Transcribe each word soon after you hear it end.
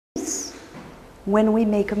when we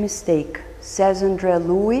make a mistake, says André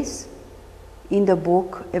Lewis in the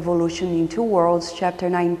book Evolution in Two Worlds, chapter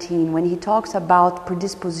 19, when he talks about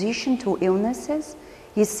predisposition to illnesses,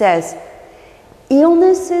 he says,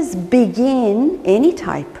 illnesses begin any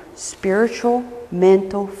type, spiritual,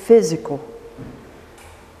 mental, physical.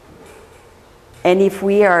 And if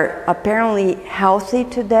we are apparently healthy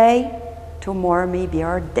today, tomorrow may be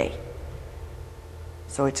our day.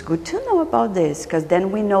 So it's good to know about this, because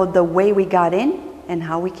then we know the way we got in and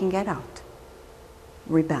how we can get out,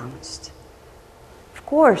 rebalanced. Of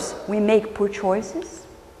course, we make poor choices.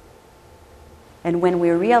 And when we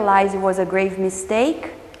realize it was a grave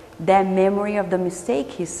mistake, that memory of the mistake,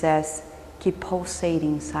 he says, keep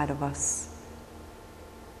pulsating inside of us.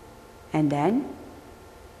 And then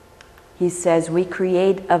he says we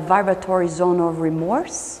create a vibratory zone of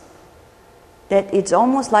remorse, that it's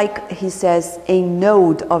almost like, he says, a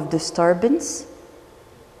node of disturbance,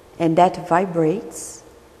 and that vibrates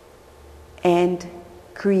and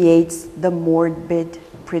creates the morbid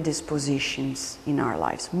predispositions in our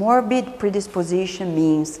lives. Morbid predisposition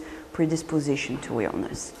means predisposition to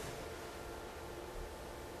illness.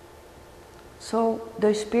 So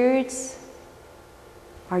the spirits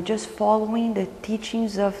are just following the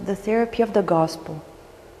teachings of the therapy of the gospel.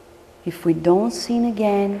 If we don't sin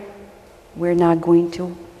again, we're not going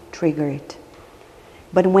to trigger it.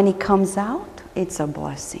 But when it comes out, it's a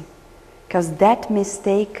blessing. Because that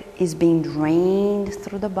mistake is being drained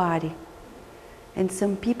through the body. And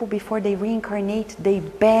some people, before they reincarnate, they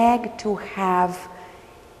beg to have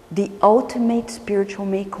the ultimate spiritual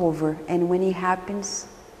makeover. And when it happens,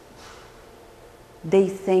 they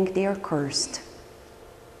think they are cursed.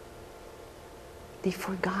 They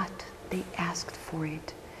forgot. They asked for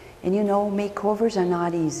it. And you know, makeovers are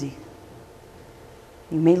not easy.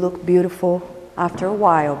 You may look beautiful after a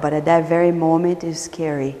while, but at that very moment it's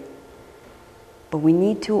scary. But we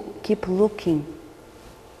need to keep looking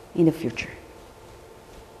in the future.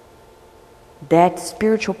 That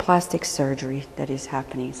spiritual plastic surgery that is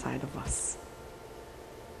happening inside of us.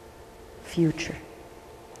 Future.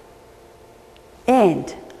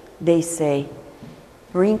 And they say,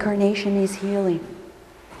 reincarnation is healing.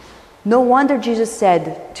 No wonder Jesus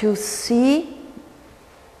said, to see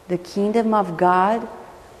the kingdom of God,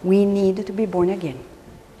 we need to be born again.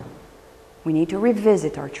 We need to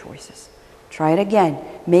revisit our choices. Try it again.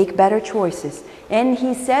 Make better choices. And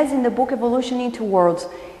he says in the book Evolution in Two Worlds,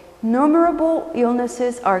 innumerable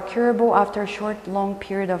illnesses are curable after a short, long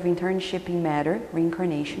period of internship in matter,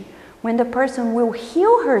 reincarnation, when the person will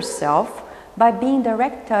heal herself by being in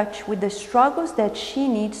direct touch with the struggles that she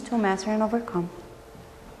needs to master and overcome.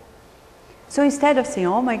 So instead of saying,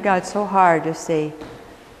 oh my God, so hard, you say,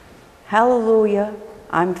 hallelujah,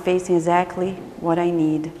 I'm facing exactly what I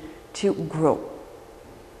need to grow.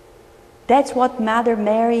 That's what Mother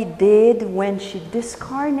Mary did when she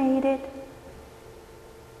discarnated.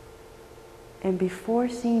 And before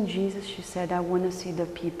seeing Jesus, she said, I want to see the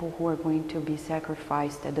people who are going to be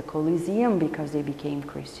sacrificed at the Colosseum because they became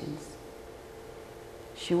Christians.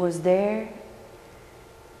 She was there,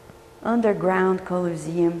 underground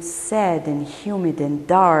Colosseum, sad and humid and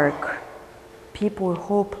dark. People were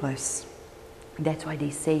hopeless. That's why they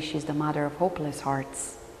say she's the mother of hopeless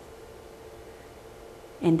hearts.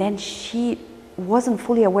 And then she wasn't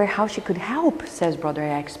fully aware how she could help, says Brother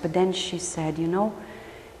X. But then she said, you know,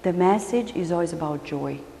 the message is always about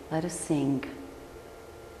joy. Let us sing.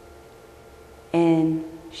 And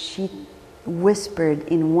she whispered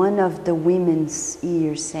in one of the women's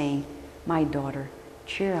ears saying, my daughter,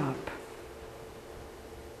 cheer up.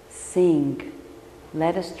 Sing.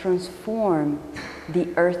 Let us transform the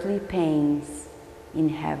earthly pains in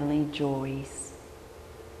heavenly joys.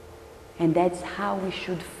 And that's how we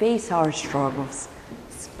should face our struggles.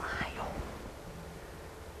 Smile.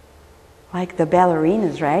 Like the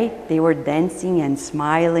ballerinas, right? They were dancing and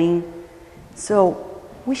smiling. So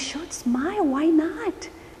we should smile. Why not?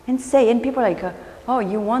 And say, and people are like, oh,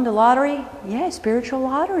 you won the lottery? Yeah, spiritual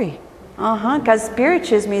lottery. Because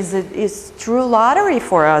spiritism is true lottery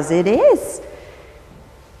for us. It is.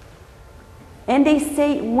 And they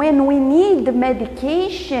say when we need the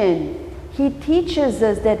medication, he teaches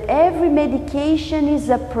us that every medication is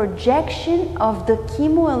a projection of the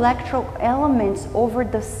chemoelectric elements over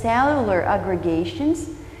the cellular aggregations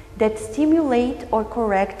that stimulate or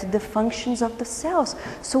correct the functions of the cells.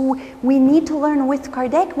 So we need to learn with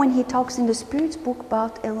Kardec when he talks in the Spirit's book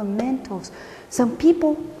about elementals. Some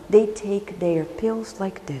people, they take their pills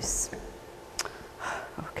like this.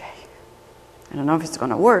 Okay, I don't know if it's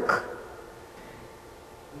going to work,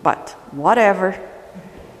 but whatever,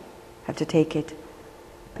 have to take it.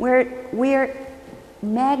 We're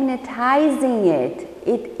magnetizing it.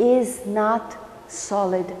 It is not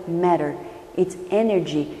solid matter. It's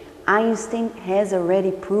energy. Einstein has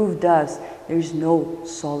already proved us there's no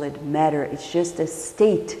solid matter. It's just a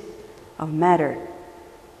state of matter.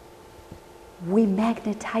 We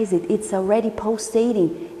magnetize it. It's already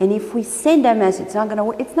pulsating. And if we send that message, it's not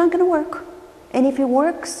going to work. And if it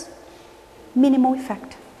works, minimal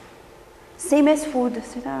effect. Same as food.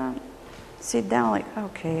 Sit down like,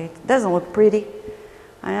 okay, it doesn't look pretty.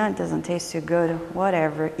 It doesn't taste too good.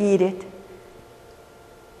 Whatever, eat it.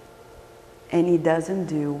 And it doesn't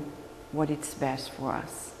do what it's best for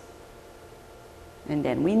us. And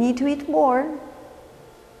then we need to eat more.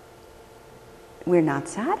 We're not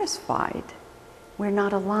satisfied. We're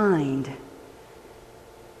not aligned.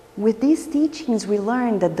 With these teachings, we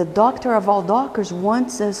learn that the doctor of all doctors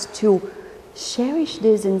wants us to cherish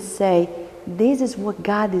this and say, this is what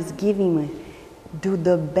God is giving me. Do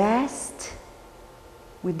the best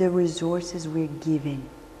with the resources we're given.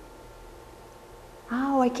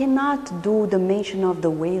 Oh, I cannot do the mention of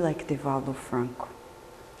the way like Divaldo Franco.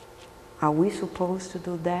 Are we supposed to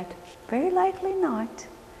do that? Very likely not.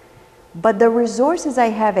 But the resources I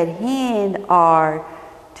have at hand are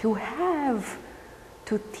to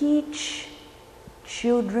teach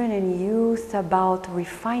children and youth about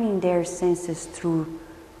refining their senses through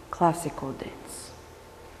classical dance.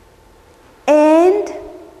 And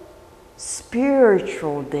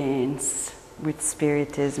spiritual dance with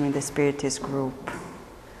Spiritism in the Spiritist group.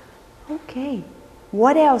 Okay,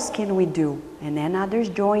 what else can we do? And then others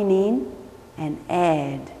join in and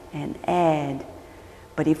add and add.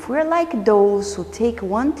 But if we're like those who take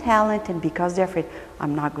one talent and because they're afraid,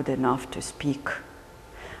 I'm not good enough to speak.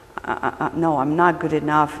 No, I'm not good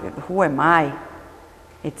enough. Who am I?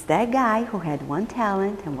 It's that guy who had one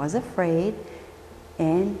talent and was afraid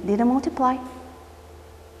and didn't multiply.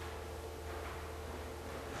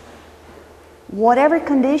 Whatever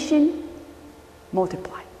condition,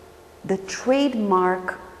 multiply. The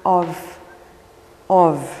trademark of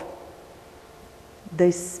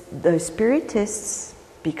the Spiritists,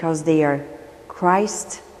 because they are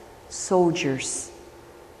Christ soldiers,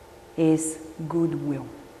 is goodwill.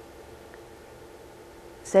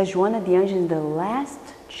 Says Joana de Anjos in the last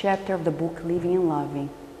chapter of the book Living and Loving.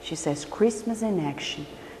 She says, Christmas in action.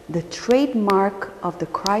 The trademark of the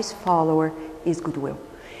Christ follower is goodwill.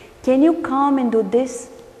 Can you come and do this?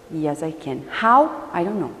 Yes, I can. How? I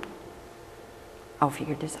don't know. I'll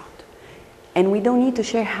figure this out. And we don't need to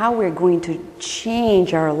share how we're going to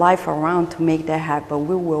change our life around to make that happen, but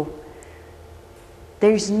we will.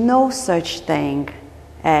 There's no such thing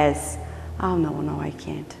as, oh, no, I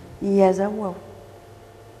can't. Yes, I will.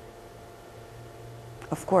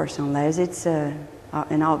 Of course, unless it's an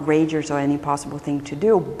outrageous or an impossible thing to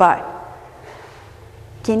do, but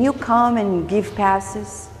can you come and give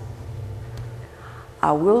passes?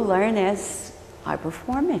 I will learn as I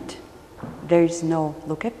perform it. There's no,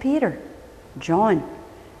 look at Peter, John,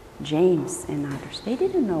 James, and others. They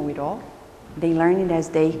didn't know it all. They learned it as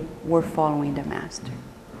they were following the Master.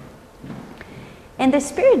 And the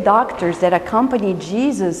spirit doctors that accompany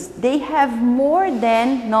Jesus, they have more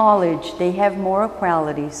than knowledge. They have moral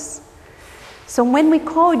qualities. So when we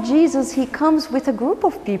call Jesus, he comes with a group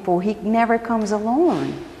of people. He never comes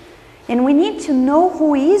alone. And we need to know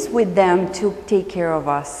who is with them to take care of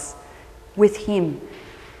us, with him.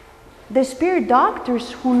 The spirit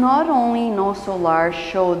doctors who not only in O Solar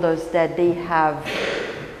showed us that they have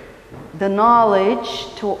the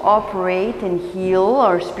knowledge to operate and heal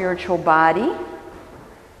our spiritual body,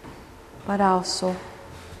 but also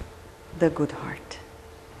the good heart.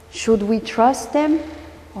 Should we trust them?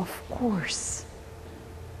 Of course.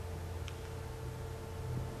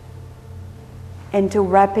 And to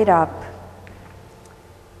wrap it up,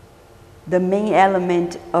 the main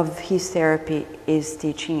element of his therapy is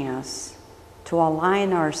teaching us to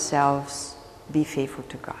align ourselves, be faithful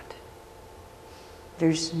to God.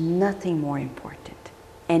 There's nothing more important.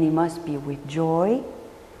 And it must be with joy,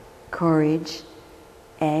 courage,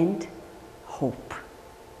 and hope.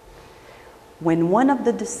 When one of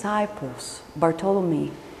the disciples,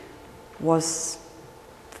 Bartholomew, was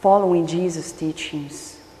following Jesus'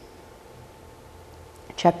 teachings,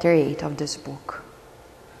 chapter 8 of this book,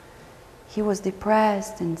 he was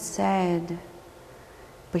depressed and sad,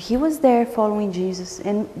 but he was there following Jesus.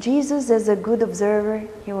 And Jesus, as a good observer,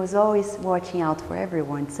 he was always watching out for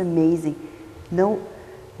everyone. It's amazing.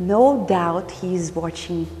 No doubt he's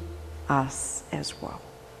watching us as well.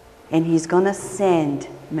 And he's going to send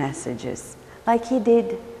messages like he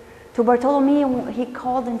did to Bartholomew. He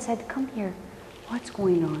called and said, come here. What's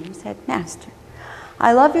going on? He said, Master,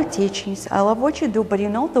 I love your teachings. I love what you do, but you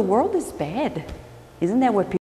know, the world is bad. Isn't that what people